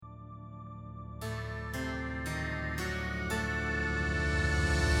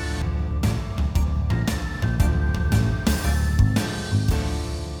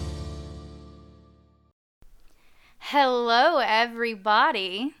Hello,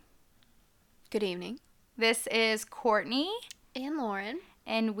 everybody. Good evening. This is Courtney, And Lauren.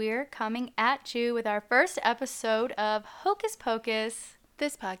 and we're coming at you with our first episode of Hocus Pocus.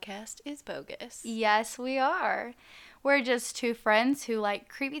 This podcast is bogus. Yes, we are. We're just two friends who like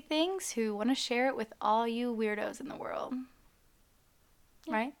creepy things who want to share it with all you weirdos in the world.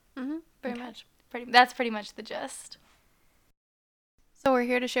 Yeah. Right? Mm-hmm. Very Okay. much. That's pretty much the gist. So we're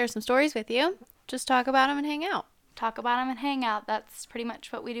here to share some stories with you. Just talk about them and hang out. Talk about them and hang out. That's pretty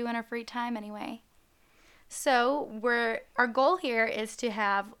much what we do in our free time anyway. So our goal here is to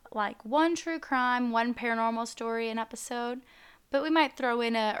have like one true crime, one paranormal story an episode, but we might throw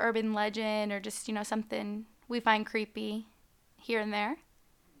in a urban legend or just, something we find creepy here and there.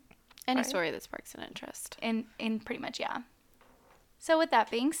 Any Right. story that sparks an interest. In pretty much, yeah. So with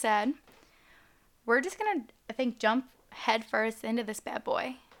that being said, we're just going to, I think, jump head first into this bad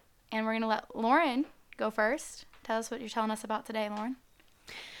boy. And we're going to let Lauren go first. Tell us what you're telling us about today, Lauren.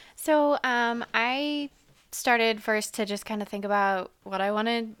 So I started first to just kind of think about what I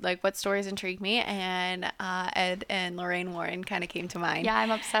wanted, like what stories intrigued me, and Ed and Lorraine Warren kind of came to mind. Yeah, I'm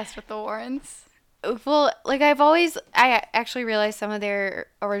obsessed with the Warrens. Well, like I actually realized some of their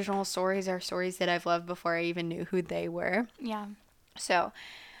original stories are stories that I've loved before I even knew who they were. Yeah. So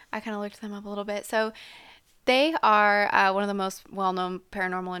I kind of looked them up a little bit. So they are one of the most well-known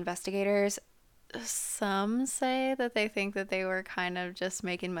paranormal investigators. Some say that they think that they were kind of just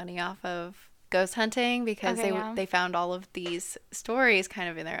making money off of ghost hunting because Okay, yeah. they found all of these stories kind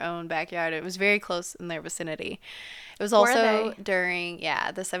of in their own backyard. It was very close in their vicinity. It was Were also they? during,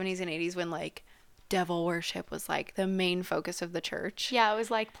 the 70s and 80s when like devil worship was like the main focus of the church. Yeah, it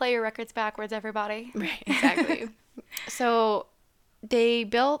was like play your records backwards, everybody. Right, exactly. So they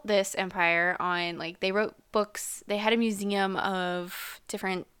built this empire on, like, they wrote books. They had a museum of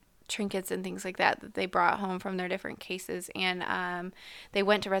different trinkets and things like that they brought home from their different cases. And they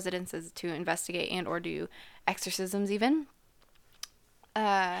went to residences to investigate and or do exorcisms even.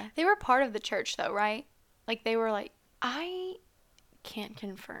 They were part of the church, though, right? Like, they were like, I can't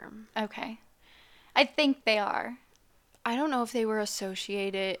confirm. okay. I think they are. I don't know if they were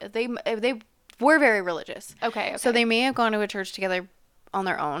associated. They were very religious. Okay. So they may have gone to a church together on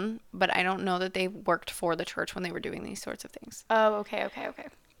their own, but I don't know that they worked for the church when they were doing these sorts of things. Oh, okay.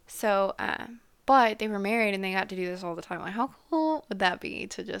 So, but they were married and they got to do this all the time. Like, how cool would that be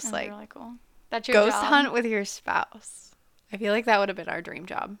to just That's like really cool. That's your ghost job. hunt with your spouse? I feel like that would have been our dream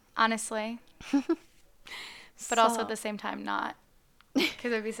job. Honestly. But also at the same time, not.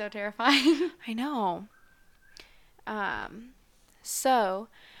 Because it'd be so terrifying. I know. So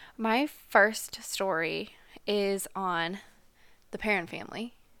my first story is on the Perron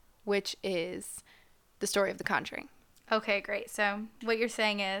family, which is the story of The Conjuring. Okay, great. So what you're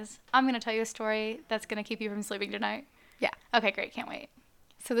saying is, I'm going to tell you a story that's going to keep you from sleeping tonight. Yeah. Okay, great. Can't wait.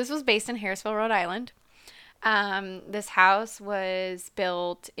 So this was based in Harrisville, Rhode Island. This house was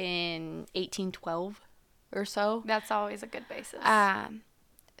built in 1812 or so. That's always a good basis.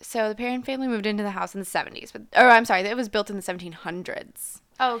 So the Perron family moved into the house in the 70s. It was built in the 1700s.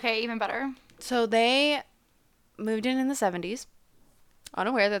 Oh, okay. Even better. So they moved in the 70s,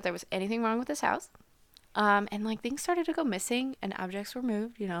 unaware that there was anything wrong with this house. And like things started to go missing and objects were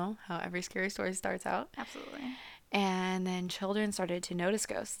moved, you know, how every scary story starts out. Absolutely. And then children started to notice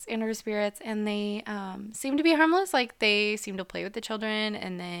ghosts and or spirits, and they seemed to be harmless. Like they seemed to play with the children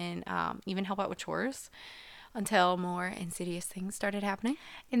and then even help out with chores until more insidious things started happening.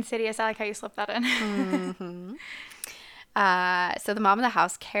 Insidious. I like how you slipped that in. Mm-hmm. So the mom of the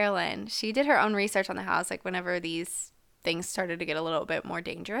house, Carolyn, she did her own research on the house, like whenever these things started to get a little bit more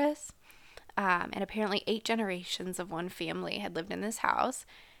dangerous. And apparently 8 generations of one family had lived in this house,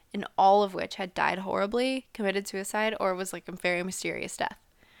 and all of which had died horribly, committed suicide, or was like a very mysterious death.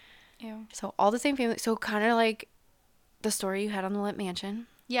 Ew. So all the same family. So kind of like the story you had on the Lit Mansion.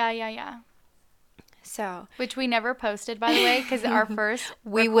 Yeah. So Which we never posted, by the way, because our first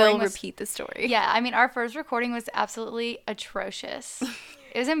we recording will was- repeat the story. Yeah, I mean, our first recording was absolutely atrocious.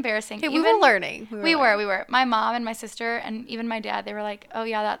 It was embarrassing. Okay, we were learning. We were. My mom and my sister and even my dad, they were like, oh,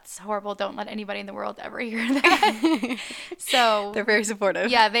 yeah, that's horrible. Don't let anybody in the world ever hear that. So, They're very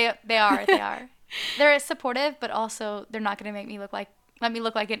supportive. yeah, they are. They're supportive, but also they're not going to let me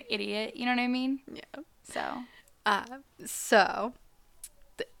look like an idiot. You know what I mean? Yeah. So,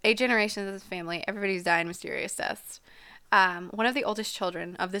 The 8 generations of this family, everybody's dying mysterious deaths. One of the oldest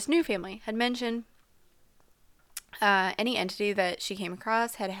children of this new family had mentioned any entity that she came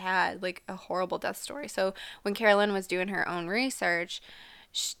across had like a horrible death story. So when Carolyn was doing her own research,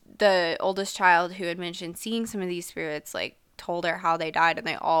 the oldest child who had mentioned seeing some of these spirits like told her how they died, and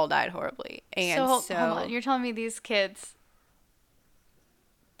they all died horribly. And so hold on. You're telling me these kids,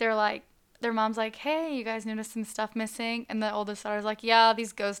 they're like, their mom's like, hey, you guys noticed some stuff missing? And the oldest daughter's like, yeah,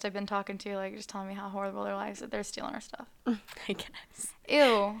 these ghosts I've been talking to, like, just telling me how horrible their lives, that they're stealing our stuff. I guess.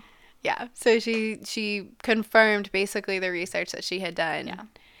 Ew. Yeah. So she confirmed basically the research that she had done. Yeah.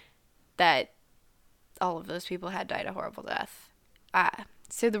 That all of those people had died a horrible death.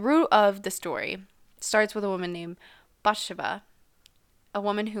 So the root of the story starts with a woman named Bathsheba, a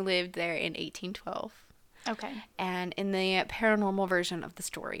woman who lived there in 1812. Okay. And in the paranormal version of the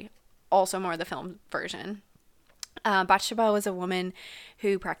story, also more the film version, Bathsheba was a woman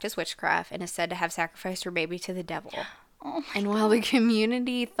who practiced witchcraft and is said to have sacrificed her baby to the devil. Oh and while the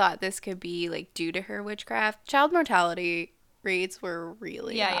community thought this could be like due to her witchcraft, child mortality rates were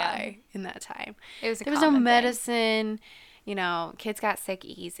really high in that time. There was no medicine, you know, kids got sick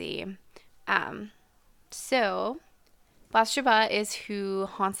easy. So Bathsheba is who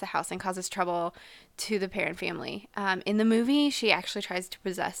haunts the house and causes trouble to the parent family. In the movie, she actually tries to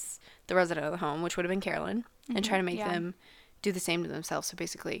possess the resident of the home, which would have been Carolyn, and try to make them do the same to themselves. So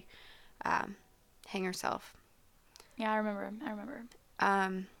basically, hang herself. Yeah, I remember.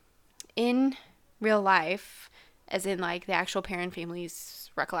 In real life, as in like the actual parent family's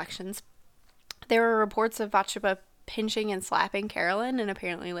recollections, there were reports of Bathsheba pinching and slapping Carolyn and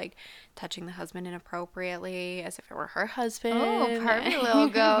apparently like touching the husband inappropriately as if it were her husband. Oh, pervy little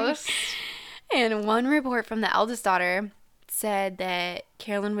ghost. And one report from the eldest daughter said that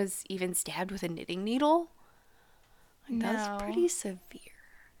Carolyn was even stabbed with a knitting needle. Like, No. That's pretty severe.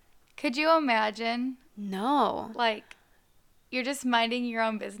 Could you imagine? No. Like, you're just minding your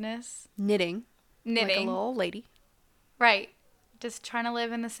own business. Knitting. Like a little lady. Right. Just trying to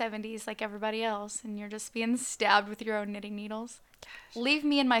live in the 70s like everybody else, and you're just being stabbed with your own knitting needles. Gosh. Leave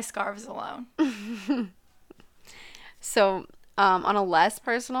me and my scarves alone. So, on a less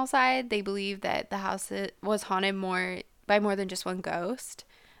personal side, they believe that the house was haunted by more than just one ghost.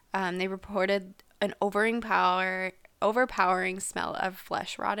 They reported an overpowering smell of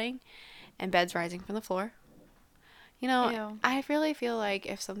flesh rotting and beds rising from the floor. You know, Ew. I really feel like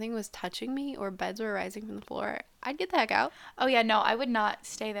if something was touching me or beds were rising from the floor, I'd get the heck out. Oh, yeah, no, I would not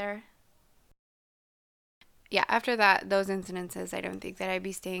stay there. Yeah, after those incidences, I don't think that I'd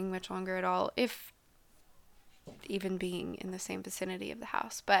be staying much longer at all, if even being in the same vicinity of the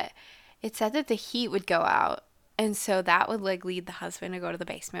house. But it said that the heat would go out, and so that would like lead the husband to go to the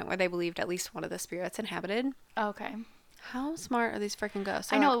basement where they believed at least one of the spirits inhabited. Okay. How smart are these freaking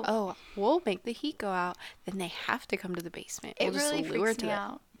ghosts? I know. Like, oh, we'll make the heat go out, then they have to come to the basement. It We'll really just lure freaks me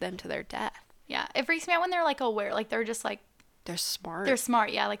out. them to their death. Yeah, it freaks me out when they're like aware, like they're just like They're smart. they're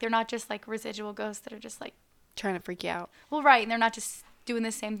smart. Yeah, like they're not just like residual ghosts that are just like trying to freak you out. well, right, and they're not just doing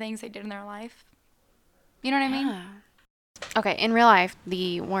the same things they did in their life. You know what I mean? Yeah. Okay, in real life,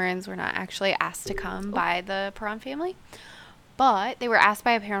 the Warrens were not actually asked to come by the Perron family, but they were asked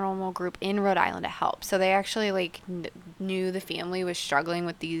by a paranormal group in Rhode Island to help. So they actually like knew the family was struggling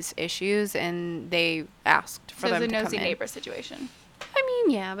with these issues, and they asked for them to come in. So it was a nosy neighbor situation. I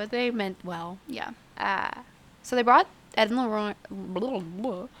mean, yeah, but they meant well. Yeah. So they brought Ed and Lorraine.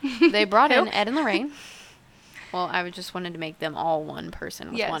 They brought in Ed and Lorraine. Well, I just wanted to make them all one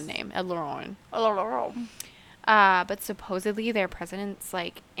person with one name, Ed Lorraine. But supposedly their presence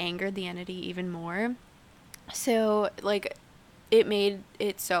like angered the entity even more. So like it made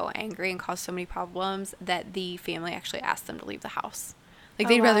it so angry and caused so many problems that the family actually asked them to leave the house. Like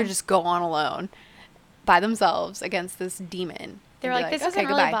they'd rather just go on alone by themselves against this demon. They're like, this isn't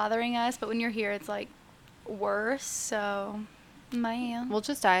really bothering us, but when you're here, it's like worse. So, man, we'll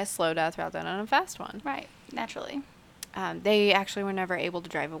just die a slow death rather than a fast one. Right, naturally. They actually were never able to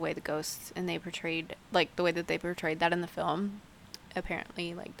drive away the ghosts, and they portrayed like the way that they portrayed that in the film.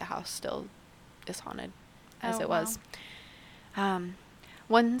 Apparently, like the house still is haunted as it was.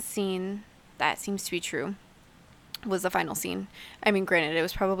 One scene that seems to be true was the final scene. I mean, granted, it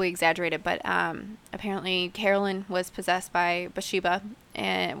was probably exaggerated, but apparently Carolyn was possessed by Bathsheba,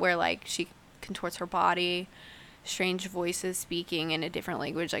 and where like she contorts her body, strange voices speaking in a different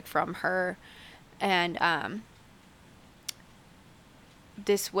language, like from her, and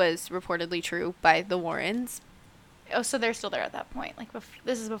this was reportedly true by the Warrens. Oh, so they're still there at that point. Like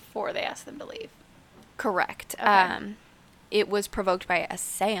this is before they asked them to leave. Correct. Okay. It was provoked by a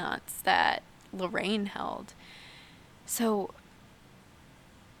seance that Lorraine held. So,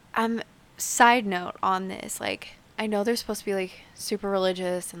 side note on this, like, I know they're supposed to be, like, super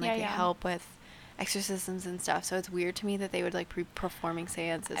religious and, like, they help with exorcisms and stuff, so it's weird to me that they would, like, be performing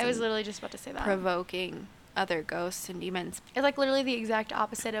seances. I was literally just about to say that. Provoking other ghosts and demons. It's, like, literally the exact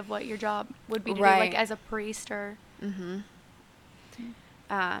opposite of what your job would be to do, like, as a priest or... Mm-hmm.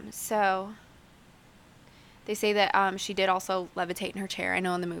 So they say that she did also levitate in her chair. I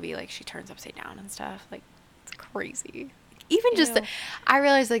know in the movie, like, she turns upside down and stuff. Like, it's crazy. Even just Ew. I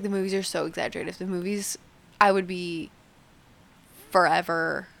realize, like, the movies are so exaggerated. If the movies, I would be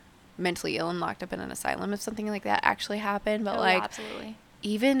forever mentally ill and locked up in an asylum if something like that actually happened. But, Oh, like, yeah, absolutely.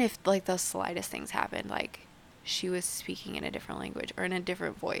 even if, like, the slightest things happened, like, she was speaking in a different language or in a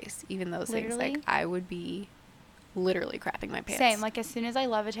different voice, even those things, Literally? like, I would be literally crapping my pants. Same. Like, as soon as I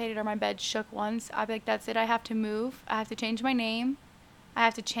levitated or my bed shook once, I'd be like, that's it. I have to move. I have to change my name. I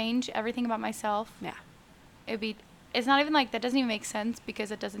have to change everything about myself. Yeah. It's not even like, that doesn't even make sense because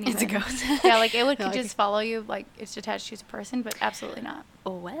it doesn't even. It's a ghost. Yeah, like, it would No, could like- just follow you. Like, it's attached to you as a person, but absolutely not.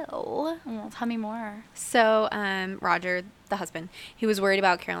 Well. Well, tell me more. So, Roger, the husband, he was worried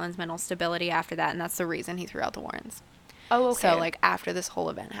about Carolyn's mental stability after that, and that's the reason he threw out the Warrens. Oh, okay. So, like, after this whole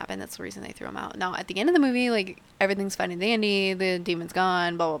event happened, that's the reason they threw him out. Now, at the end of the movie, like, everything's fine and dandy, the demon's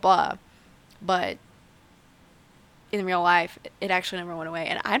gone, blah, blah, blah. But in real life, it actually never went away.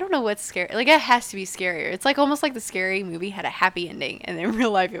 And I don't know what's scary. Like, it has to be scarier. It's, like, almost like the scary movie had a happy ending, and in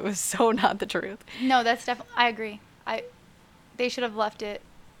real life, it was so not the truth. No, that's definitely. I agree. They should have left it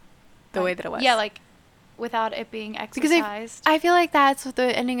The way that it was. Yeah, like without it being Because exercised. I feel like that's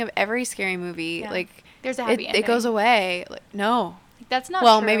the ending of every scary movie. Yeah. Like, There's a happy ending. it goes away. Like, no. Like, that's not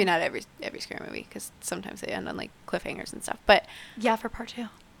Well, true. maybe not every scary movie, because sometimes they end on, like, cliffhangers and stuff. But Yeah, for part 2.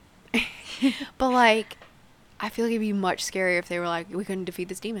 but, like, I feel like it'd be much scarier if they were like, we couldn't defeat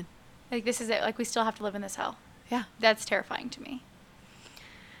this demon. Like, this is it. Like, we still have to live in this hell. Yeah. That's terrifying to me.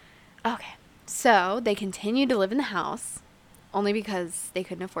 Okay. So they continued to live in the house only because they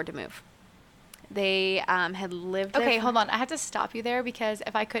couldn't afford to move. They had lived there. Okay, hold on. I have to stop you there because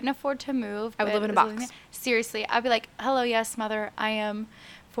if I couldn't afford to move, I would but live in a was living box. there- seriously, I'd be like, hello, yes, mother. I am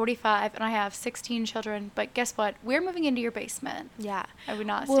 45 and I have 16 children. But guess what? We're moving into your basement. Yeah. I would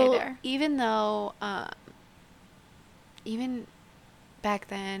not Well, stay there. even though, even back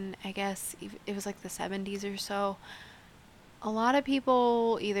then, I guess it was like the 70s or so, a lot of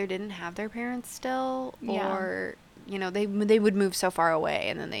people either didn't have their parents still Yeah. or, you know, they would move so far away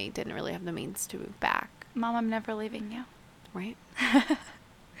and then they didn't really have the means to move back, Mom, I'm never leaving you. right?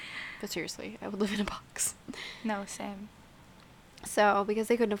 But seriously, I would live in a box. No, same. So, because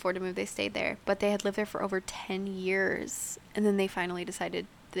they couldn't afford to move, they stayed there. But they had lived there for over 10 years. And then they finally decided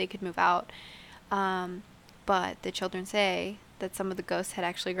they could move out. But the children say that some of the ghosts had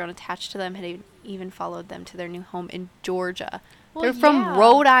actually grown attached to them, had even followed them to their new home in Georgia. Well, They're from yeah.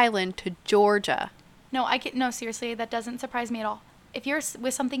 Rhode Island to Georgia. No, seriously, that doesn't surprise me at all. If you're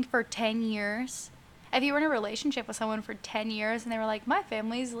with something for 10 years, if you were in a relationship with someone for 10 years and they were like, my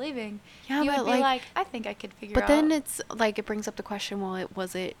family's leaving, Yeah, you but, would be like- like, I think I could figure But out. then it's like, it brings up the question, well,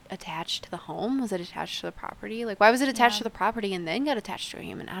 was it attached to the home? Was it attached to the property? Like, why was it attached Yeah. to the property and then got attached to a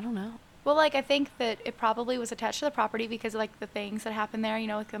human? I don't know. Well, like, I think that it probably was attached to the property because, like, the things that happened there, you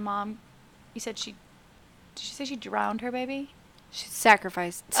know, like the mom, you said did she say she drowned her baby? She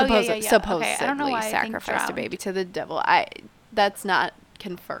sacrificed, Oh, yeah, yeah, yeah. supposedly Okay, I don't know why I think sacrificed a drowned. baby to the devil. That's not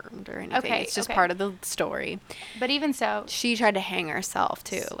confirmed or anything. Okay, It's just okay. part of the story. But even so, She tried to hang herself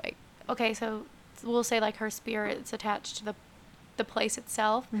too. Like, okay, so we'll say, like, her spirit's attached to the place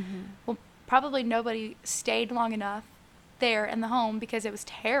itself. Well, probably nobody stayed long enough there in the home because it was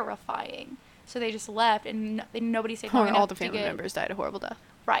terrifying. So they just left, and nobody stayed long or enough all the to family get members died a horrible death.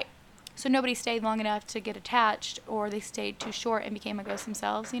 right. So nobody stayed long enough to get attached, or they stayed too short and became a ghost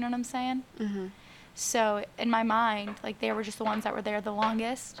themselves. You know what I'm saying? Mm-hmm. So in my mind, like, they were just the ones that were there the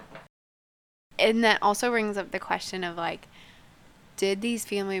longest. And that also brings up the question of, like, did these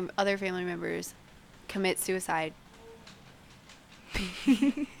other family members commit suicide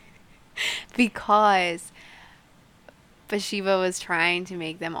because Bathsheba was trying to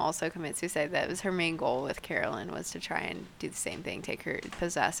make them also commit suicide? That was her main goal with Carolyn, was to try and do the same thing,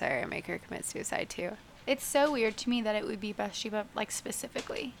 possess her and make her commit suicide too. It's so weird to me that it would be Bathsheba, like,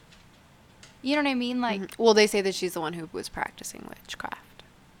 specifically. You know what I mean? Like, Mhm. Well, they say that she's the one who was practicing witchcraft.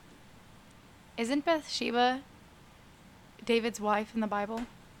 isn't Bathsheba David's wife in the Bible?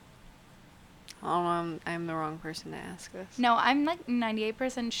 Oh, I'm the wrong person to ask this. No, I'm like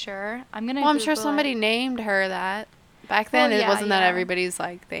 98% sure. I'm gonna. Well, I'm sure Google somebody it. named her that. Back then, Well, it yeah, wasn't that yeah. everybody's,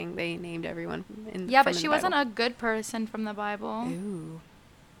 like, thing. They named everyone Yeah, from but in she the wasn't Bible. a good person from the Bible. Ooh.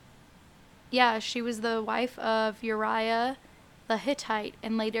 Yeah, she was the wife of Uriah the Hittite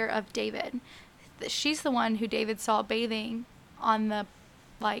and later of David. She's the one who David saw bathing on the,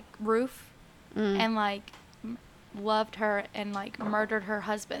 like, roof Mm. and, like, loved her and, like, murdered her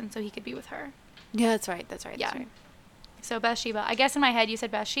husband so he could be with her. Yeah, that's right. That's right. Yeah. That's right. So Bathsheba. I guess in my head you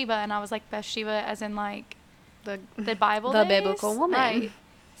said Bathsheba and I was like Bathsheba as in, like, The the Bible the days? biblical woman. Right.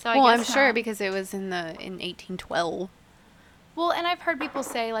 So I Well, guess I'm sure not. because it was in 1812. Well, and I've heard people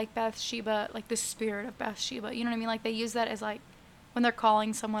say like Bathsheba, like the spirit of Bathsheba. You know what I mean? Like they use that as like when they're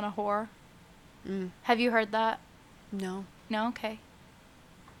calling someone a whore. Mm. Have you heard that? No. No. Okay.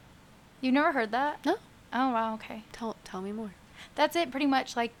 You've never heard that? No. Oh wow. Okay. Tell me more. That's it, pretty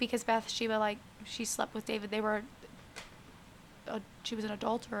much. Like because Bathsheba, like she slept with David. She was an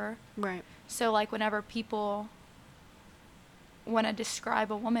adulterer. Right. So like whenever people want to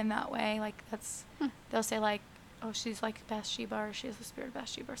describe a woman that way, like that's they'll say like, oh, she's like Bathsheba, or she has the spirit of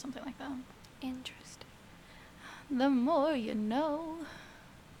Bathsheba, or something like that. Interesting. The more you know.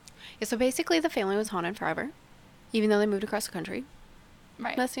 Yeah, so basically the family was haunted forever, even though they moved across the country.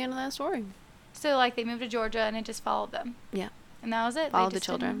 Right. That's the end of that story. So like they moved to Georgia and it just followed them. Yeah. And that was it. Followed They the just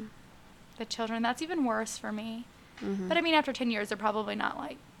children. didn't- The children. That's even worse for me. Mm-hmm. But I mean, after 10 years, they're probably not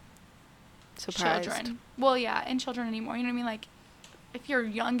like Surprised. children. Well, yeah, and children anymore. You know what I mean? Like, if your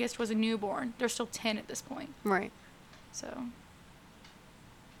youngest was a newborn, they're still 10 at this point. Right. So,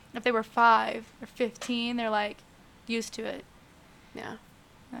 if they were 5 or 15, they're like used to it. Yeah.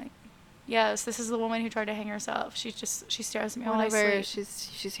 Like, yes, this is the woman who tried to hang herself. She stares at me when I Whatever. sleep.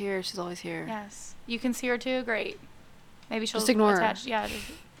 She's here. She's always here. Yes, you can see her too. Great. Maybe she'll Just ignore her. attach. Yeah.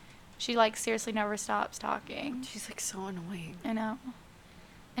 She like seriously never stops talking. She's like so annoying. I know.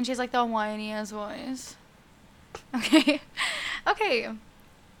 And she's like the whiniest voice. Okay. Okay.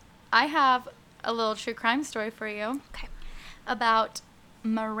 I have a little true crime story for you. Okay. About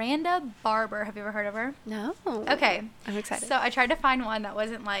Miranda Barber. Have you ever heard of her? No. Okay. I'm excited. So I tried to find one that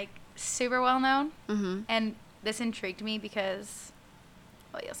wasn't like super well known. Mm-hmm. And this intrigued me because,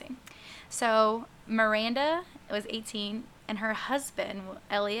 well, you'll see. So Miranda was 18 and her husband,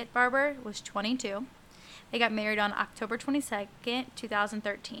 Elliot Barber, was 22. They got married on October 22nd,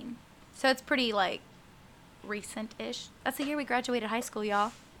 2013. So it's pretty, like, recent-ish. That's the year we graduated high school,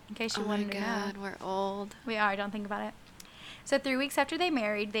 y'all, in case you wanted to know. Oh my God, we're old. We are, don't think about it. So 3 weeks after they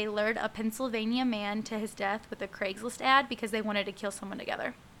married, they lured a Pennsylvania man to his death with a Craigslist ad because they wanted to kill someone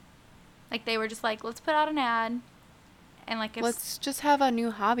together. Like, they were just like, let's put out an ad. And, like, if Let's just have a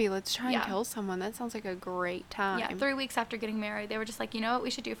new hobby. Let's try and Yeah. kill someone. That sounds like a great time. Yeah, 3 weeks after getting married, they were just like, you know what we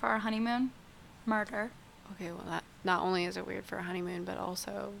should do for our honeymoon? Murder. Okay, well, that not only is it weird for a honeymoon, but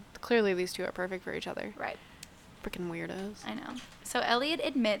also clearly these two are perfect for each other. Right. Freaking weirdos. I know. So Elliot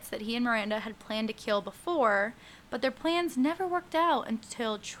admits that he and Miranda had planned to kill before, but their plans never worked out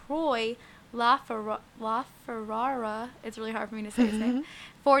until Troy LaFerrara, it's really hard for me to say his name,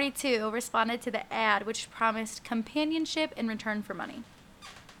 42, responded to the ad, which promised companionship in return for money.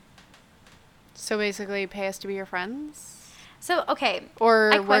 So basically, pay us to be your friends? So, okay.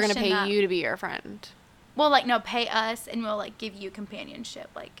 Or I we're going to question pay that. you to be your friend? Well, like, no, pay us and we'll, like, give you companionship.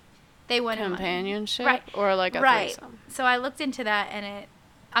 Like, they wanted money. Companionship? Right. Or like a Right. threesome? So I looked into that and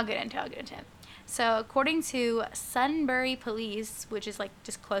I'll get into it. So according to Sunbury Police, which is like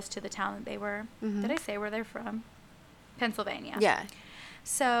just close to the town that they were, Mhm. did I say where they're from? Pennsylvania. Yeah.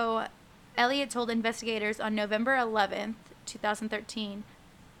 So Elliot told investigators on November 11th, 2013,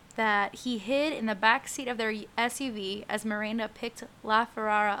 that he hid in the back seat of their SUV as Miranda picked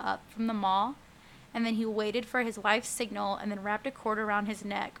LaFerrara up from the mall, and then he waited for his wife's signal and then wrapped a cord around his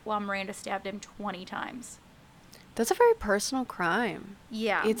neck while Miranda stabbed him 20 times. That's a very personal crime.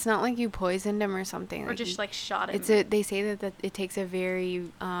 Yeah. It's not like you poisoned him or something. or just like shot him. They say that it takes a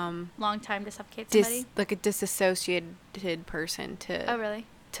very long time to suffocate somebody. like a disassociated person Oh, really?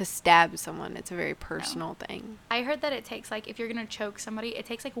 to stab someone. It's a very personal thing. I heard that it takes like, if you're going to choke somebody, it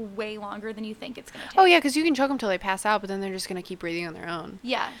takes like way longer than you think it's going to take. Oh yeah, because you can choke them till they pass out, but then they're just gonna keep breathing on their own.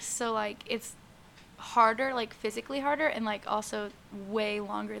 Yeah. So like it's harder, like physically harder, and like also way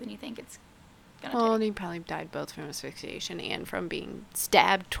longer than you think it's going to Well, take. he probably died both from asphyxiation and from being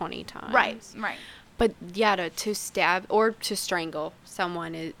stabbed 20 times. Right. But yeah, to stab or to strangle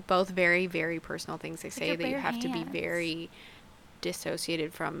someone is both very, very personal things. They With say your that you bare have to be hands. very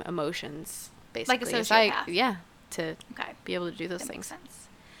dissociated from emotions, Like a basically. sociopath. Yeah, to Okay. be able to do those That makes things. sense.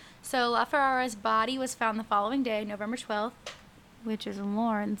 So LaFerrara's body was found the following day, November 12th, which is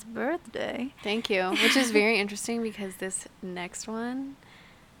Lauren's birthday. Thank you. Which is very interesting because this next one,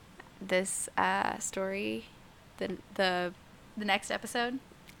 this story, the The next episode.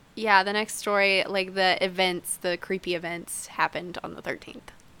 the next story, like the creepy events happened on the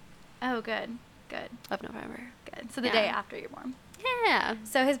 13th Oh, good. Good. of November. Good. So the Yeah. day after you're born. Yeah.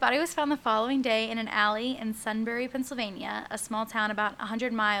 So his body was found the following day in an alley in Sunbury, Pennsylvania, a small town about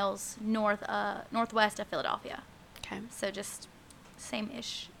 100 miles northwest of Philadelphia. Okay. So just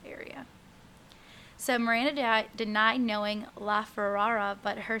same-ish area. So Miranda denied knowing La Ferrara,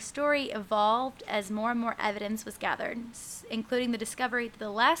 but her story evolved as more and more evidence was gathered, including the discovery that the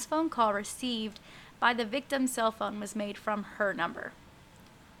last phone call received by the victim's cell phone was made from her number.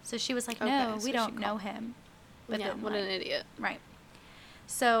 So she was like, no, Okay, we so don't know him. But yeah, then, what an idiot. Right.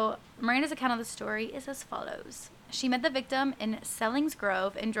 So Miranda's account of the story is as follows. She met the victim in Sellings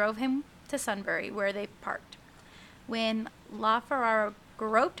Grove and drove him to Sunbury, where they parked. When La Ferrara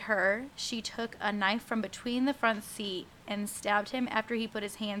groped her, she took a knife from between the front seat and stabbed him after he put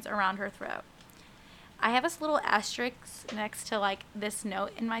his hands around her throat. I have this little asterisk next to like this note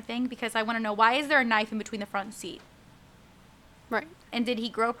in my thing because I want to know, why is there a knife in between the front seat? Right. And did he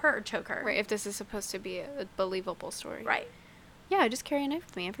grope her or choke her? Right, if this is supposed to be a believable story. Right. Yeah, I just carry a knife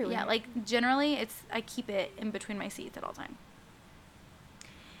with me everywhere. Yeah, like generally I keep it in between my seats at all time.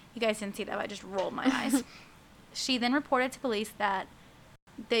 You guys didn't see that, but I just rolled my eyes. She then reported to police that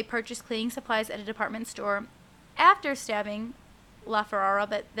they purchased cleaning supplies at a department store after stabbing La Ferrara,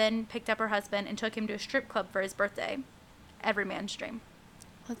 but then picked up her husband and took him to a strip club for his birthday. Every man's dream.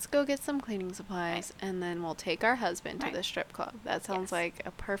 Let's go get some cleaning supplies, and then we'll take our husband to Right. the strip club. That sounds Yes. like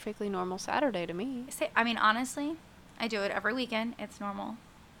a perfectly normal Saturday to me. I mean, honestly, I do it every weekend. It's normal.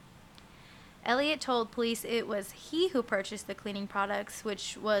 Elliot told police it was he who purchased the cleaning products,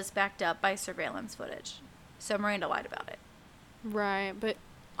 which was backed up by surveillance footage. So Miranda lied about it. Right, but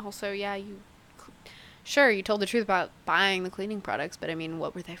also, yeah, sure, you told the truth about buying the cleaning products, but I mean,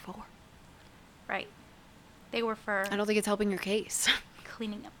 what were they for? Right. They were for I don't think it's helping your case.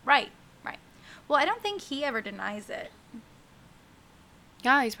 cleaning up. Right. Well, I don't think he ever denies it.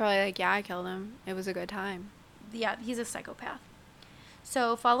 Yeah, he's probably like, yeah, I killed him. It was a good time. Yeah, he's a psychopath.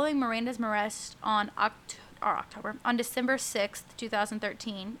 So, following Miranda's arrest on December 6th,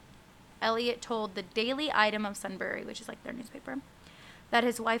 2013, Elliot told the Daily Item of Sunbury, which is like their newspaper, that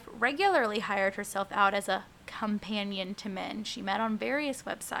his wife regularly hired herself out as a companion to men she met on various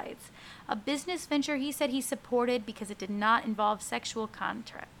websites, a business venture he said he supported because it did not involve sexual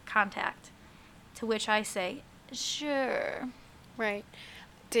contact. To which I say, sure. Right.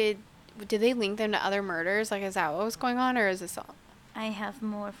 Did they link them to other murders? Like, is that what was going on, or is this all? I have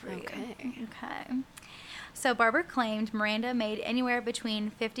more for Okay. you. Okay. So Barber claimed Miranda made anywhere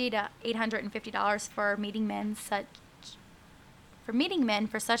between $50 to $850 for meeting men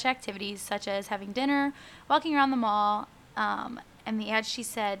for such activities such as having dinner, walking around the mall, and the ads she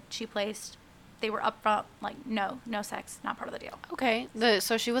said she placed, they were upfront, like, no sex, not part of the deal. Okay.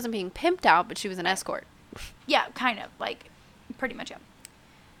 So she wasn't being pimped out, but she was an escort. Yeah, kind of, like, pretty much, yeah.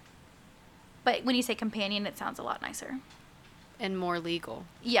 But when you say companion, it sounds a lot nicer. And more legal.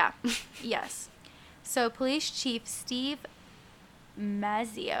 Yeah, yes. So Police Chief Steve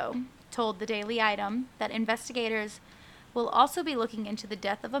Mazzio told the Daily Item that investigators will also be looking into the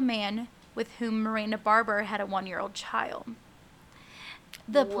death of a man with whom Miranda Barber had a 1-year-old child.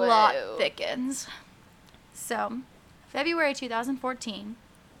 The plot Whoa. thickens. So, February 2014,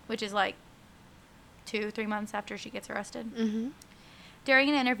 which is like 2-3 months after she gets arrested. Mm-hmm. During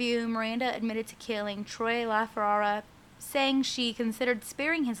an interview, Miranda admitted to killing Troy La Ferrara, saying she considered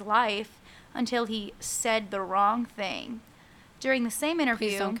sparing his life until he said the wrong thing. During the same interview...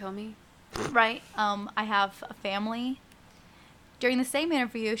 Please don't kill me. Right. I have a family. During the same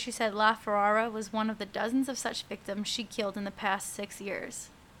interview, she said La Ferrara was one of the dozens of such victims she killed in the past 6 years.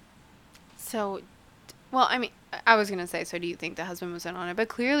 So, well, I mean, I was going to say, so do you think the husband was in on it? But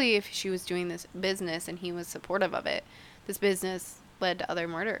clearly, if she was doing this business and he was supportive of it, this business led to other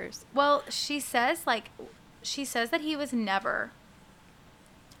murders. Well, she says that he was never...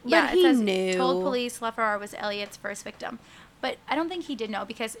 But he knew. Told police La Ferrara was Elliot's first victim. But I don't think he did know,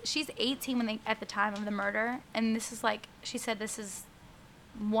 because she's 18 at the time of the murder, and this is like, she said this is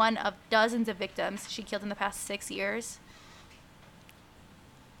one of dozens of victims she killed in the past 6 years.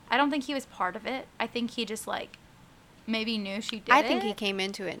 I don't think he was part of it. I think he just, like, maybe knew she did it. I think he came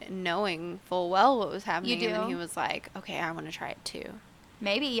into it knowing full well what was happening, You and then do? he was like, okay, I want to try it too.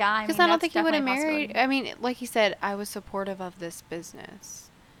 Maybe, yeah. Because I don't that's think he would have definitely a married. possibility. I mean, like he said, I was supportive of this business.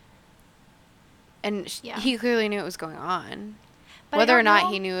 And Yeah. he clearly knew what was going on. But I Whether or don't not know-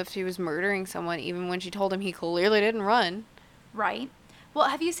 he knew if she was murdering someone, even when she told him, he clearly didn't run. Right.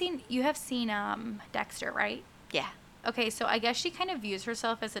 Well, you have seen Dexter, right? Yeah. Okay, so I guess she kind of views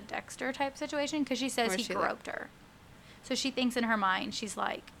herself as a Dexter type situation, because she says Where's he she like- groped her. So she thinks in her mind she's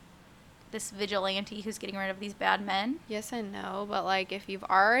like this vigilante who's getting rid of these bad men. Yes and no, but like if you've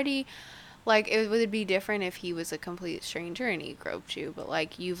already, like it would be different if he was a complete stranger and he groped you, but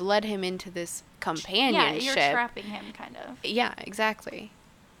like you've led him into this companionship. Yeah, you're trapping him, kind of. Yeah, exactly.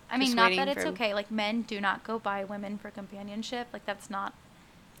 I mean, Just not waiting that it's for- okay. Like, men do not go buy women for companionship. Like, that's not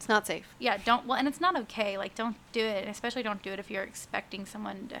It's not safe. Yeah, don't. Well, and it's not okay. Like, don't do it. And especially don't do it if you're expecting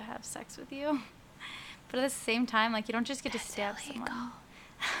someone to have sex with you. But at the same time, like, you don't just get to stab someone.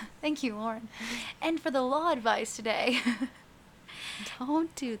 Thank you, Lauren. And for the law advice today.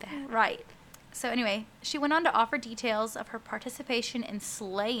 Don't do that. Right. So anyway, she went on to offer details of her participation in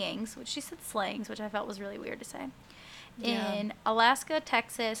slayings, which she said slayings, which I felt was really weird to say, in Alaska,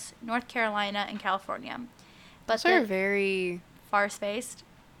 Texas, North Carolina, and California. But those are very far-spaced.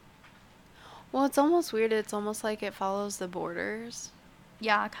 Well, it's almost weird. It's almost like it follows the borders.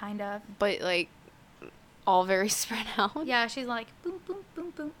 Yeah, kind of. But, like, all very spread out. Yeah, she's like, boom, boom,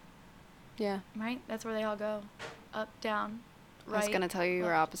 boom, boom. Yeah. Right? That's where they all go. Up, down, right. I was going to tell you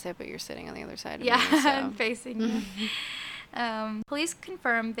were opposite, but you're sitting on the other side of me, so. I'm facing you. Police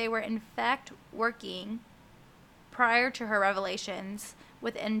confirmed they were, in fact, working prior to her revelations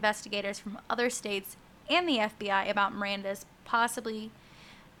with investigators from other states and the FBI about Miranda's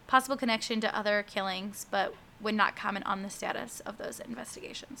possible connection to other killings, but would not comment on the status of those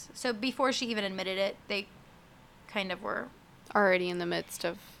investigations. So before she even admitted it, they kind of were already in the midst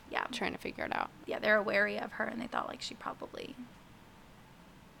of trying to figure it out. Yeah, they're wary of her, and they thought like she probably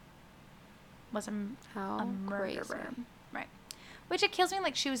was a murderer. Right. Which it kills me,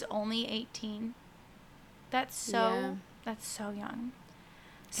 like, she was only 18. That's so young.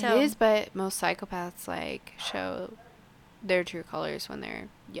 So, it is, but most psychopaths, like, show their true colors when they're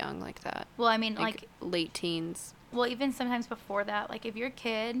young like that. Well, I mean, like late teens. Well, even sometimes before that, like, if your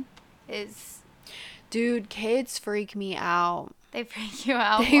kid is... Dude, kids freak me out. They freak you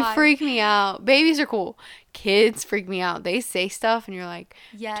out. They freak me out. Babies are cool. Kids freak me out. They say stuff and you're like,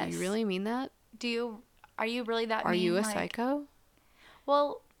 yes. Do you really mean that? Are you really that mean? Are you a like, psycho?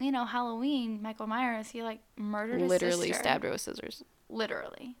 Well, you know, Halloween, Michael Myers, he, like, murdered his sister. Literally stabbed her with scissors.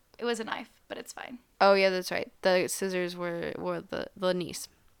 Literally. It was a knife, but it's fine. Oh, yeah, that's right. The scissors were the niece.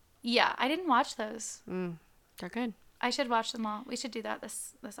 Yeah, I didn't watch those. They're good. I should watch them all. We should do that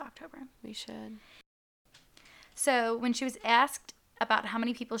this October. We should. So when she was asked about how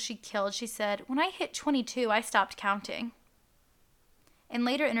many people she killed, she said, "When I hit 22, I stopped counting." In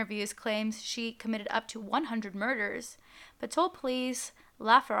later interviews, claims she committed up to 100 murders, but told police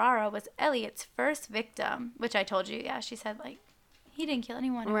LaFerrara was Elliot's first victim, which I told you. Yeah, she said, like, he didn't kill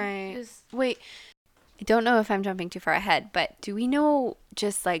anyone. Right. Wait, I don't know if I'm jumping too far ahead, but do we know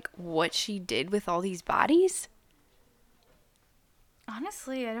just, like, what she did with all these bodies?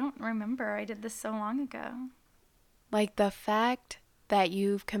 Honestly, I don't remember. I did this so long ago. Like, the fact that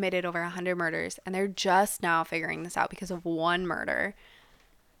you've committed over 100 murders and they're just now figuring this out because of one murder.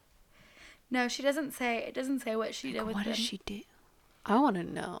 No, she doesn't say. It doesn't say what she did with them. What does she do? I want to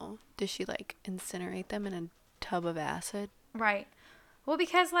know. Does she, like, incinerate them in a tub of acid? Right. Well,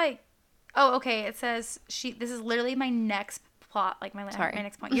 because, like, oh, okay, it says this is literally my next plot, like my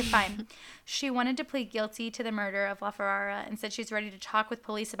next point. You're fine. She wanted to plead guilty to the murder of LaFerrara and said she's ready to talk with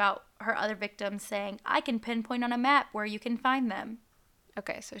police about her other victims, saying, "I can pinpoint on a map where you can find them."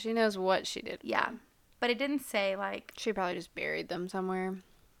 Okay, so she knows what she did. Yeah. But it didn't say, like... She probably just buried them somewhere.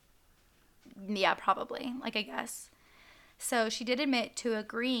 Yeah, probably. Like, I guess. So she did admit to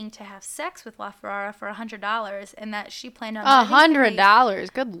agreeing to have sex with LaFerrara for $100 and that she planned on...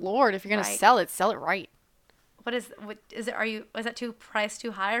 $100? Good Lord. If you're going to sell it right. Is that price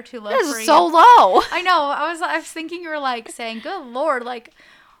too high or too low? This is so low. I know. I was thinking you were, like, saying, good Lord, like...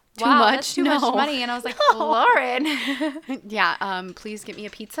 Too much? That's too much money. And I was like, no. Lauren. Yeah, please get me a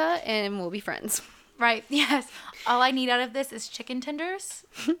pizza and we'll be friends. Right, yes. All I need out of this is chicken tenders,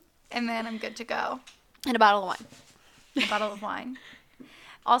 and then I'm good to go. And a bottle of wine. A bottle of wine.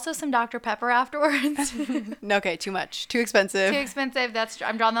 Also some Dr. Pepper afterwards. Okay, too much. Too expensive. Too expensive.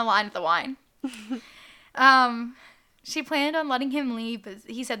 I'm drawing the line at the wine. She planned on letting him leave, but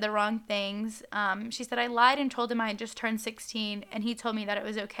he said the wrong things. She said, "I lied and told him I had just turned 16, and he told me that it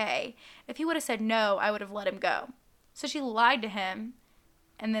was okay. If he would have said no, I would have let him go." So she lied to him,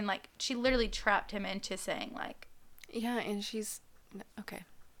 and then, like, she literally trapped him into saying, like... Yeah, and she's... Okay.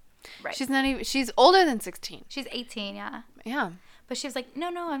 Right. She's older than 16. She's 18, yeah. Yeah. But she was like,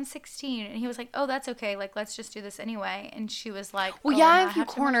 no, I'm 16. And he was like, oh, that's okay. Like, let's just do this anyway. And she was like... Well, yeah, if you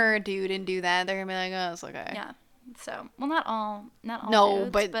corner a dude and do that, they're going to be like, oh, it's okay. Yeah. So, well, not all no,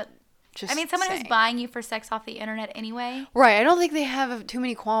 dudes, but just I mean, someone saying. who's buying you for sex off the internet anyway. Right. I don't think they have too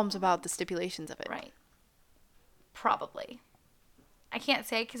many qualms about the stipulations of it. Right. Probably. I can't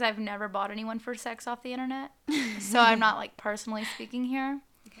say because I've never bought anyone for sex off the internet. So I'm not, like, personally speaking here.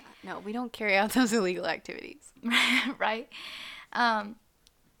 No, we don't carry out those illegal activities. Right.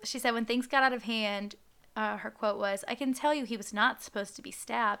 She said when things got out of hand, her quote was, "I can tell you he was not supposed to be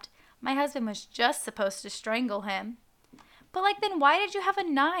stabbed. My husband was just supposed to strangle him." But, like, then why did you have a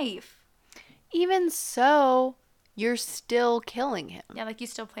knife? Even so, you're still killing him. Yeah, like, you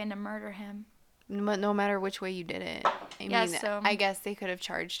still plan to murder him. No matter which way you did it. I guess they could have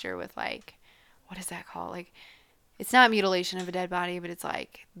charged her with, like, what is that called? Like, it's not mutilation of a dead body, but it's,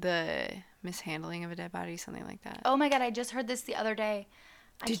 like, the mishandling of a dead body, something like that. Oh, my God, I just heard this the other day.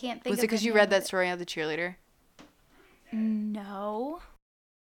 I can't think of Was it because you read that story of the cheerleader? No.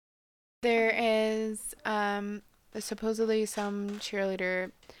 There is supposedly some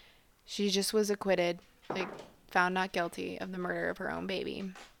cheerleader. She just was acquitted, like found not guilty of the murder of her own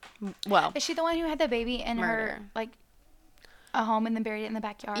baby. Well, is she the one who had the baby in her like a home and then buried it in the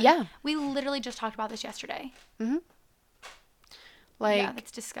backyard? Yeah. We literally just talked about this yesterday. Mm-hmm. Like, yeah,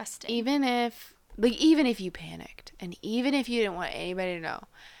 that's disgusting. Even if you panicked and even if you didn't want anybody to know,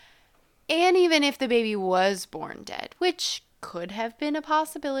 and even if the baby was born dead, which could have been a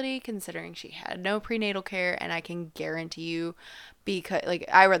possibility considering she had no prenatal care, and I can guarantee you, because like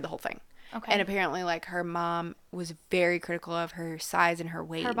I read the whole thing. Okay. And apparently, like, her mom was very critical of her size and her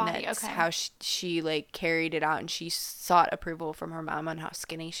weight. Her body, and that's okay. how she like carried it out, and she sought approval from her mom on how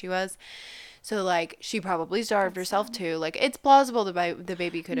skinny she was. So, like, she probably starved herself too. Like, it's plausible the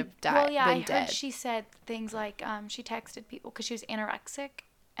baby could have died. Well, yeah, I heard dead. she said things like she texted people because she was anorexic.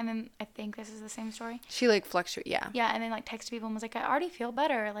 And then I think this is the same story. She, like, fluctuated, yeah. Yeah, and then, like, texted people and was like, I already feel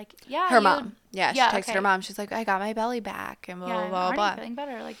better. Like, yeah. Her mom. Yeah, she texted okay. her mom. She's like, I got my belly back and blah, yeah, blah, blah. I'm already feeling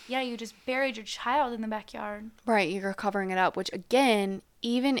better. Like, yeah, you just buried your child in the backyard. Right, you're covering it up, which, again,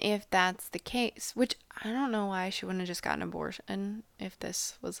 even if that's the case, which I don't know why she wouldn't have just gotten an abortion if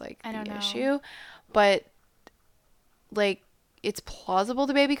this was, like, the issue. But, like, it's plausible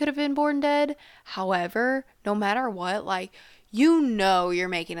the baby could have been born dead. However, no matter what, like, you know you're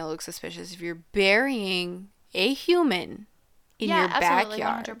making it look suspicious if you're burying a human in your backyard.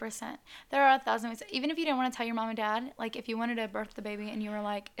 Yeah, absolutely, 100%. There are 1,000 ways. Even if you didn't want to tell your mom and dad, like, if you wanted to birth the baby and you were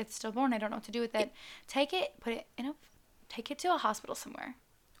like, it's stillborn, I don't know what to do with it, take it to a hospital somewhere.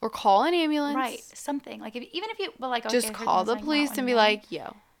 Or call an ambulance. Right, something. Like, okay, just call the police and be like,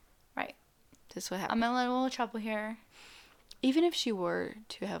 yo. Right. This is what happened. I'm in a little trouble here. Even if she were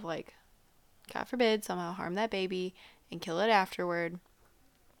to have, like, God forbid, somehow harm that baby and kill it afterward,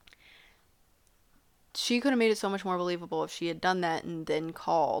 she could have made it so much more believable if she had done that and then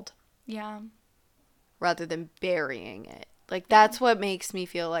called. Yeah. Rather than burying it. Like, that's what makes me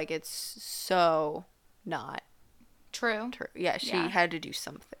feel like it's so not true. Yeah, she had to do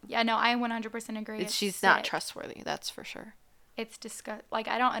something. Yeah, no, I 100% agree. She's not trustworthy, that's for sure. It's disgusting. Like,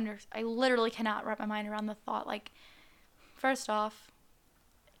 I literally cannot wrap my mind around the thought. Like, first off,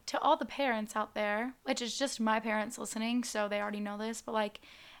 to all the parents out there, which is just my parents listening, so they already know this, but, like,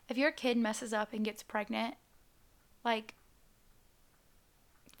 if your kid messes up and gets pregnant, like,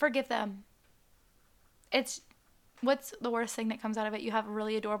 forgive them. What's the worst thing that comes out of it? You have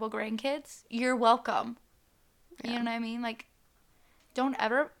really adorable grandkids. You're welcome. Yeah. You know what I mean? Like, don't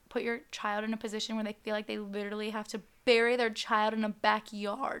ever put your child in a position where they feel like they literally have to bury their child in a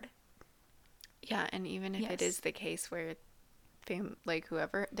backyard. Yeah, and even if it is the case where like,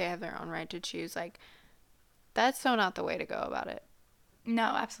 whoever, they have their own right to choose, like, that's so not the way to go about it. No,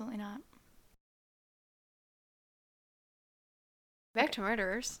 absolutely not. Back to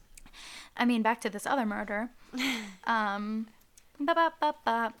murderers. I mean, back to this other murder.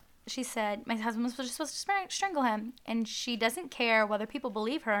 She said, my husband was just supposed to strangle him, and she doesn't care whether people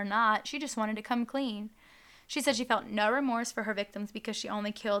believe her or not. She just wanted to come clean. She said she felt no remorse for her victims because she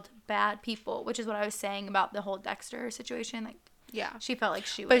only killed bad people, which is what I was saying about the whole Dexter situation. Like, yeah, she felt like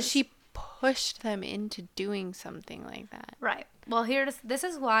she was. But she pushed them into doing something like that. Right. Well, this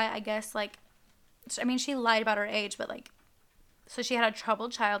is why, I guess, like, I mean, she lied about her age, but, like, so she had a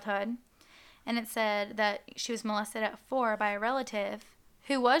troubled childhood, and it said that she was molested at 4 by a relative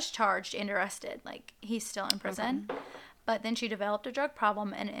who was charged and arrested. Like, he's still in prison. Okay. But then she developed a drug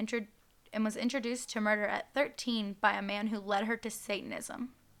problem and was introduced to murder at 13 by a man who led her to Satanism.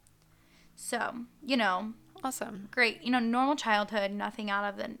 So, you know. Awesome. Great. You know, normal childhood, nothing out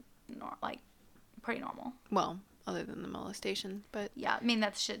of the, like, pretty normal. Well, other than the molestation, but. Yeah, I mean,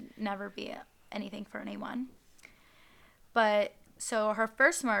 that should never be anything for anyone. But, so her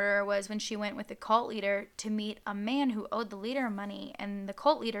first murder was when she went with the cult leader to meet a man who owed the leader money, and the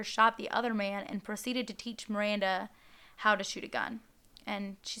cult leader shot the other man and proceeded to teach Miranda how to shoot a gun.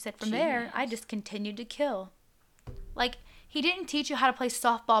 And she said, from there, I just continued to kill. Like, he didn't teach you how to play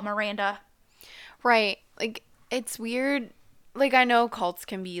softball, Miranda. Right. Like, it's weird. Like, I know cults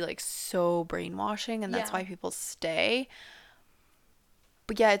can be, like, so brainwashing, and that's why people stay.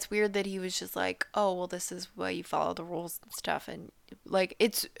 But yeah, it's weird that he was just like, oh, well, this is why you follow the rules and stuff. And like,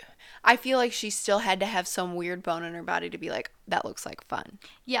 I feel like she still had to have some weird bone in her body to be like, that looks like fun.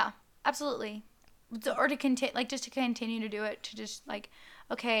 Yeah, absolutely. Or to continue, like, just to continue to do it, to just like,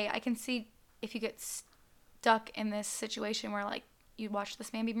 okay, I can see if you get stuck in this situation where like you watch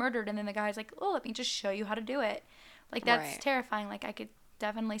this man be murdered and then the guy's like, oh, let me just show you how to do it. Like, that's Right. terrifying. Like, I could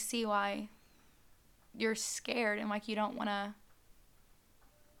definitely see why you're scared and like you don't want to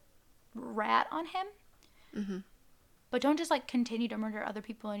rat on him. Mm-hmm. But don't just like continue to murder other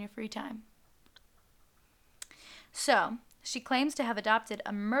people in your free time. So, she claims to have adopted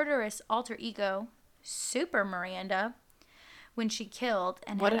a murderous alter ego, Super Miranda, when she killed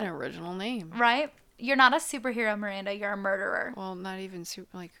and What an original name. right? You're not a superhero, Miranda. You're a murderer. Well, not even super,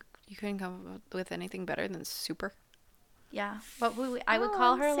 like, you couldn't come up with anything better than super. Yeah. But I would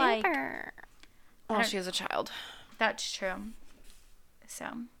call her like... Well, she is a child. That's true. So,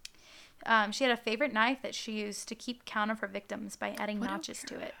 she had a favorite knife that she used to keep count of her victims by adding notches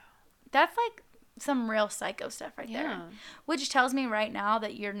to it. That's like some real psycho stuff right there. Which tells me right now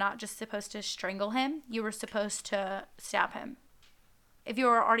that you're not just supposed to strangle him. You were supposed to stab him. If you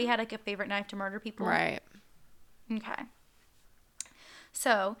already had like a favorite knife to murder people. Right. Okay.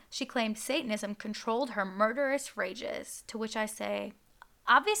 So, she claimed Satanism controlled her murderous rages, to which I say,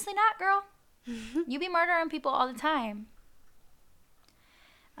 obviously not, girl. You be murdering people all the time.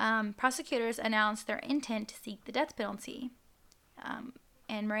 Prosecutors announced their intent to seek the death penalty.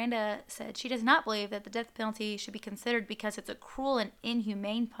 And Miranda said she does not believe that the death penalty should be considered because it's a cruel and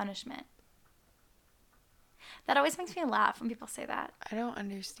inhumane punishment. That always makes me laugh when people say that. I don't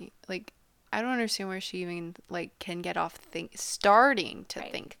understand. Like, I don't understand where she even, like, can get off starting to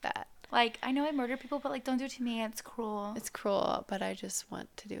think that. Like, I know I murder people, but, like, don't do it to me. It's cruel. It's cruel, but I just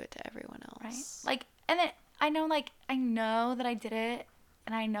want to do it to everyone else. Right? Like, and then I know that I did it,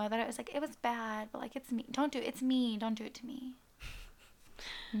 and I know that it was, like, it was bad, but, like, it's me. Don't do it. It's me. Don't do it to me.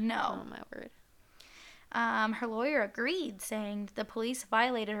 No. Oh, my word. Her lawyer agreed, saying the police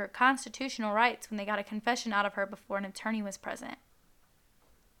violated her constitutional rights when they got a confession out of her before an attorney was present.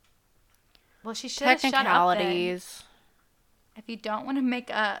 Well, she should have shut up then. If you don't want to make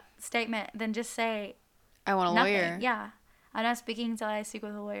a statement, then just say, I want a nothing. lawyer. Yeah. I'm not speaking until I speak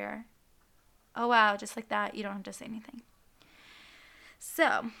with a lawyer. Oh, wow. Just like that. You don't have to say anything.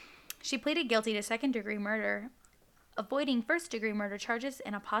 So, she pleaded guilty to second-degree murder, avoiding first-degree murder charges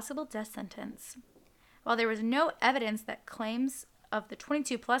and a possible death sentence. While there was no evidence that claims of the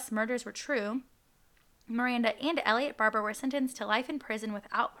 22-plus murders were true, Miranda and Elliot Barber were sentenced to life in prison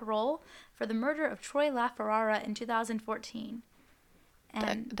without parole for the murder of Troy LaFerrara in 2014.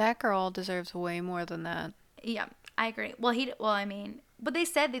 And that girl deserves way more than that. Yeah, I agree. But they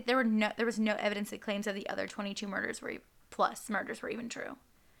said that there was no evidence that claims of the other 22 murders were even true.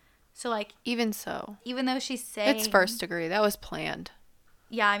 So, like, even so, even though she's saying it's first degree, that was planned.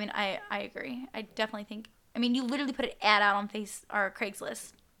 Yeah, I mean, I agree. I definitely think. I mean, you literally put an ad out on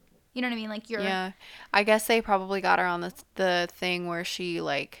Craigslist. You know what I mean? Like, Yeah, I guess they probably got her on the thing where she,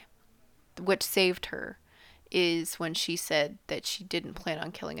 like, which saved her, is when she said that she didn't plan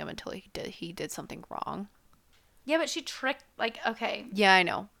on killing him until he did something wrong. Yeah, but she tricked, like, okay. Yeah, I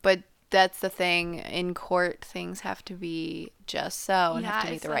know, but that's the thing. In court, things have to be just so and have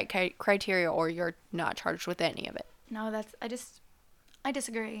to meet the right criteria, or you're not charged with any of it. No, I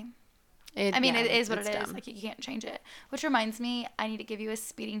disagree. It is what it is. Dumb. Like, you can't change it. Which reminds me, I need to give you a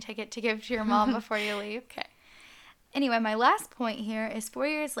speeding ticket to give to your mom before you leave. Okay. Anyway, my last point here is 4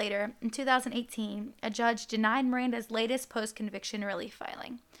 years later, in 2018, a judge denied Miranda's latest post-conviction relief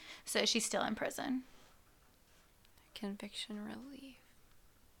filing. So she's still in prison. Conviction relief.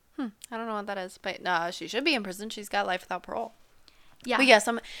 I don't know what that is, but she should be in prison. She's got life without parole. Yeah. But yeah,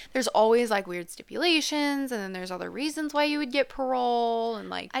 there's always, like, weird stipulations, and then there's other reasons why you would get parole, and,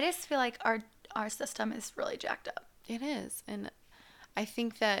 like, I just feel like our system is really jacked up. It is, and I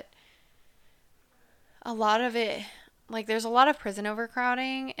think that a lot of it, like, there's a lot of prison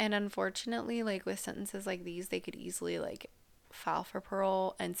overcrowding, and unfortunately, like, with sentences like these, they could easily, like, file for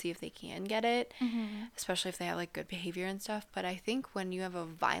parole and see if they can get it, especially if they have, like, good behavior and stuff. But I think when you have a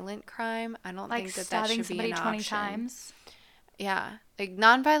violent crime, I don't think that should be an option. 20 times. Yeah, like,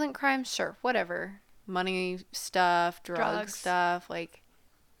 non-violent crimes, sure, whatever. Money stuff, drug stuff, like,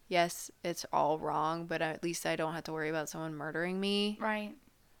 yes, it's all wrong, but at least I don't have to worry about someone murdering me. Right,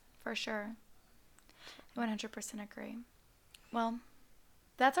 for sure. 100% agree. Well,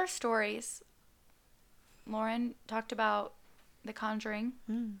 that's our stories. Lauren talked about The Conjuring.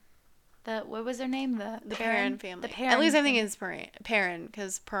 What was their name? The Perron family. The Perron. At least I think it's Perron,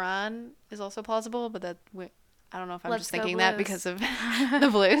 because Perron is also plausible, but I don't know if I'm Let's just Go thinking that Blues. because of the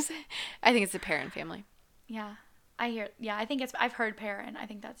Blues. I think it's the Perrin family. Yeah, I think I've heard Perrin. I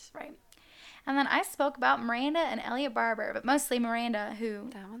think that's right. And then I spoke about Miranda and Elliot Barber, but mostly Miranda, who,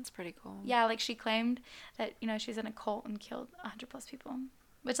 That one's pretty cool. yeah, like she claimed that, she's in a cult and killed 100 plus people.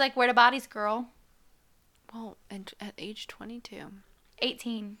 Which, like, where the bodies, girl? Well, and at age 22.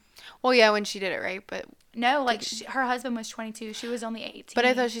 18. Well, yeah, when she did it, right? But No, like, her husband was 22. She was only 18.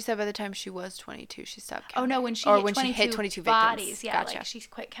 I thought she said by the time she was 22, she stopped Oh, counting. no, when she hit 22 bodies. victims. Yeah, Gotcha. like, she's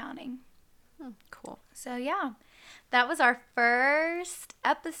quit counting. Cool. So, yeah, that was our first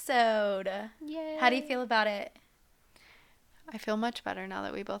episode. Yay. How do you feel about it? I feel much better now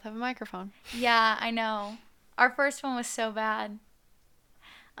that we both have a microphone. Yeah, I know. Our first one was so bad.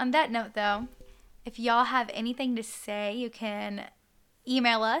 On that note, though, if y'all have anything to say, you can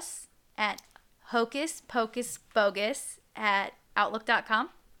email us at hocuspocusbogus@outlook.com.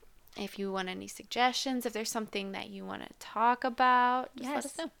 If you want any suggestions, if there's something that you want to talk about, just let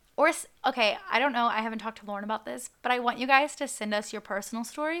us know. Or, okay, I don't know. I haven't talked to Lauren about this, but I want you guys to send us your personal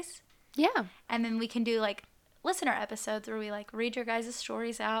stories. Yeah. And then we can do, like, listener episodes where we, like, read your guys'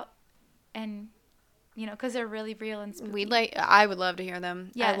 stories out and, because they're really real and spooky. I would love to hear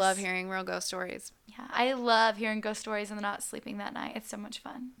them. Yes. I love hearing real ghost stories. Yeah, I love hearing ghost stories and not sleeping that night. It's so much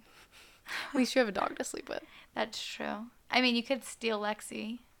fun. At least you have a dog to sleep with. That's true. I mean, you could steal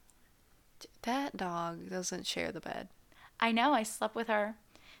Lexi. That dog doesn't share the bed. I know. I slept with her.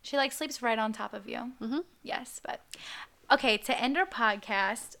 She, like, sleeps right on top of you. Mm-hmm. Yes, but... Okay, to end our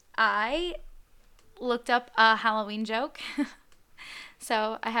podcast, I looked up a Halloween joke.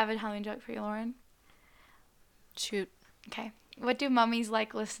 So, I have a Halloween joke for you, Lauren. Shoot. Okay. What do mummies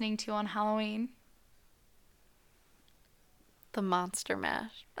like listening to on Halloween? The Monster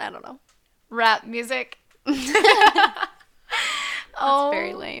Mash. I don't know. Rap music. That's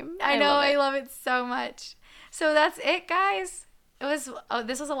very lame. I know. love I it. love it so much. So that's it, guys. This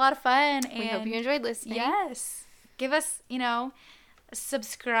was a lot of fun. And We hope you enjoyed listening. yes. Give us,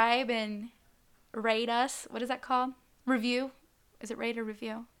 subscribe and rate us. What is that called? Review. Is it rate or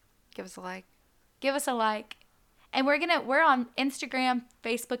review? Give us a like. Give us a like. And we're on Instagram,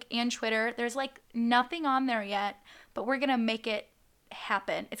 Facebook, and Twitter. There's, like, nothing on there yet, but we're gonna make it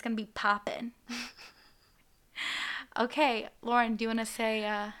happen. It's gonna be poppin'. Okay, Lauren, do you want to say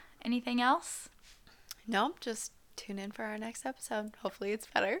anything else? Nope, just tune in for our next episode. Hopefully it's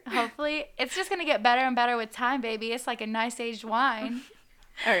better. Hopefully. It's just going to get better and better with time, baby. It's like a nice aged wine.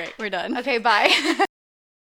 All right, we're done. Okay, bye.